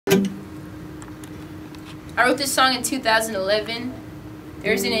I wrote this song in 2011.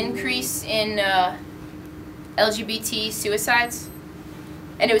 There's an increase in LGBT suicides,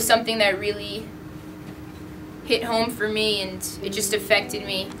 and it was something that really hit home for me, and it just affected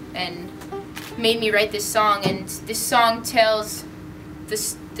me and made me write this song. And this song tells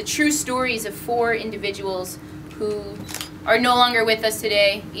the true stories of 4 individuals who are no longer with us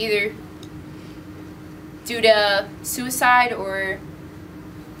today, either due to suicide or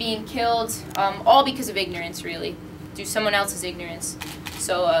being killed, all because of ignorance, really, due to someone else's ignorance.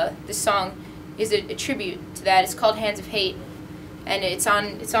 So this song is a tribute to that. It's called Hands of Hate, and it's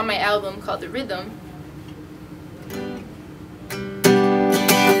on my album called The Rhythm.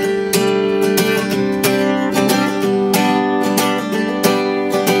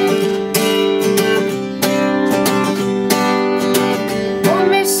 Oh,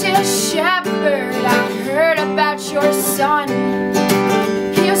 Mrs. Shepherd, I heard about your son.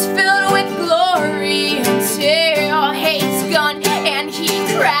 He was filled with glory until hate's gone, and he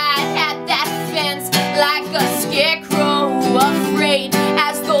cried at that fence like a scarecrow, afraid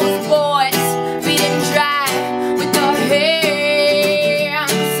as those boys beat him dry with the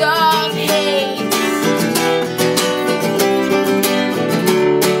hands of hate.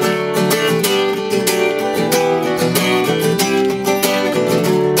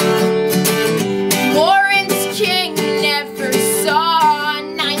 Lawrence King never saw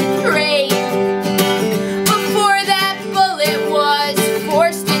ninth grade before that bullet was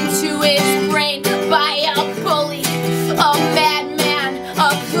forced into his brain by a bully, a madman, a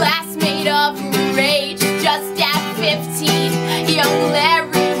classmate of rage. Just at 15, young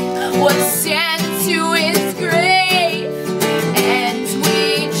Larry was sent to his grave, and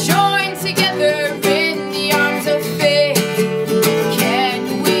we joined together in the arms of faith.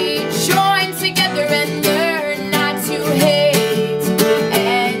 Can we join together and learn not to hate?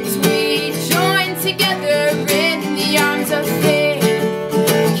 And we join together in the arms of faith.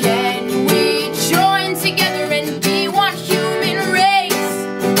 Can we join together and be one human race?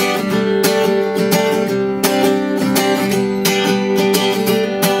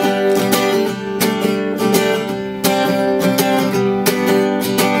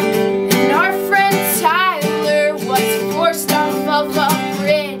 And our friend Tyler was forced off of a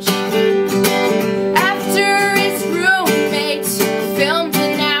bridge after his roommates filmed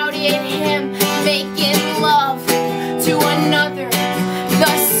an outed him making love to another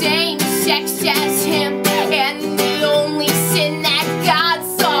the same sex as him, and the only sin that God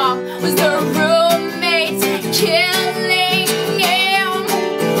saw was the roommates killing him.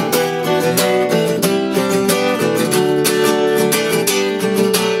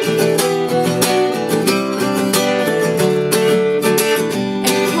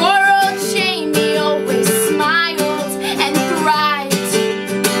 And poor old Jamie always smiled and thrived,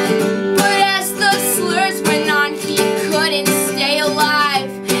 but as the slurs went on, he couldn't stay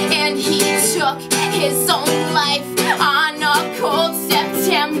alive, and he took his own life on a cold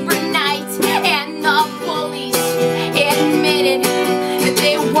September night. And the bullies admitted that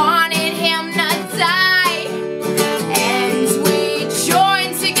they wanted him to die, and we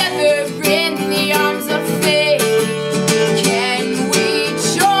joined together in the arms of faith. Can we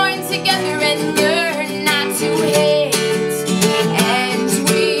join together and learn not to hate? And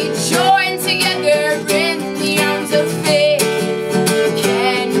we join together in the arms of faith.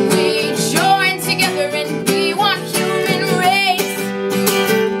 Can we join together and be one human race?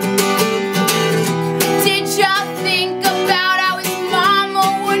 Did ya think about how his mama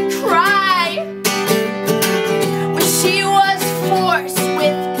would cry when she was forced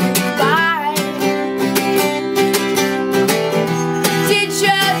with goodbye? Did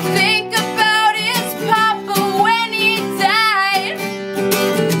ya think about his papa when he died?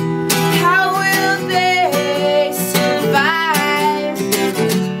 How will they survive?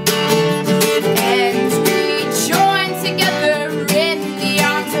 And we join together in the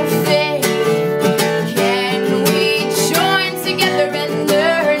arms of faith. Can we join together and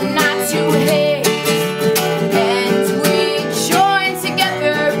learn not to hate? And we join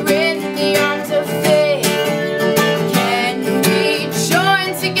together in the arms of faith. Can we join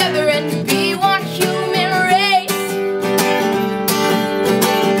together and be one human race?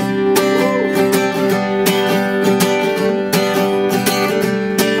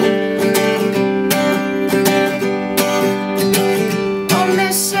 Oh,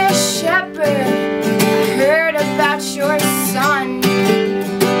 Mrs. Shepherd, I heard about your son.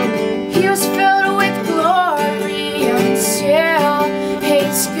 He was filled with glory until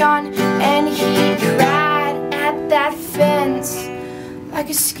hate's gone, and he cried at that fence like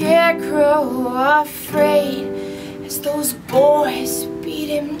a scarecrow, afraid as those boys beat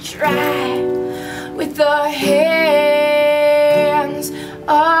him dry with the hands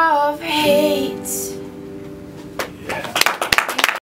of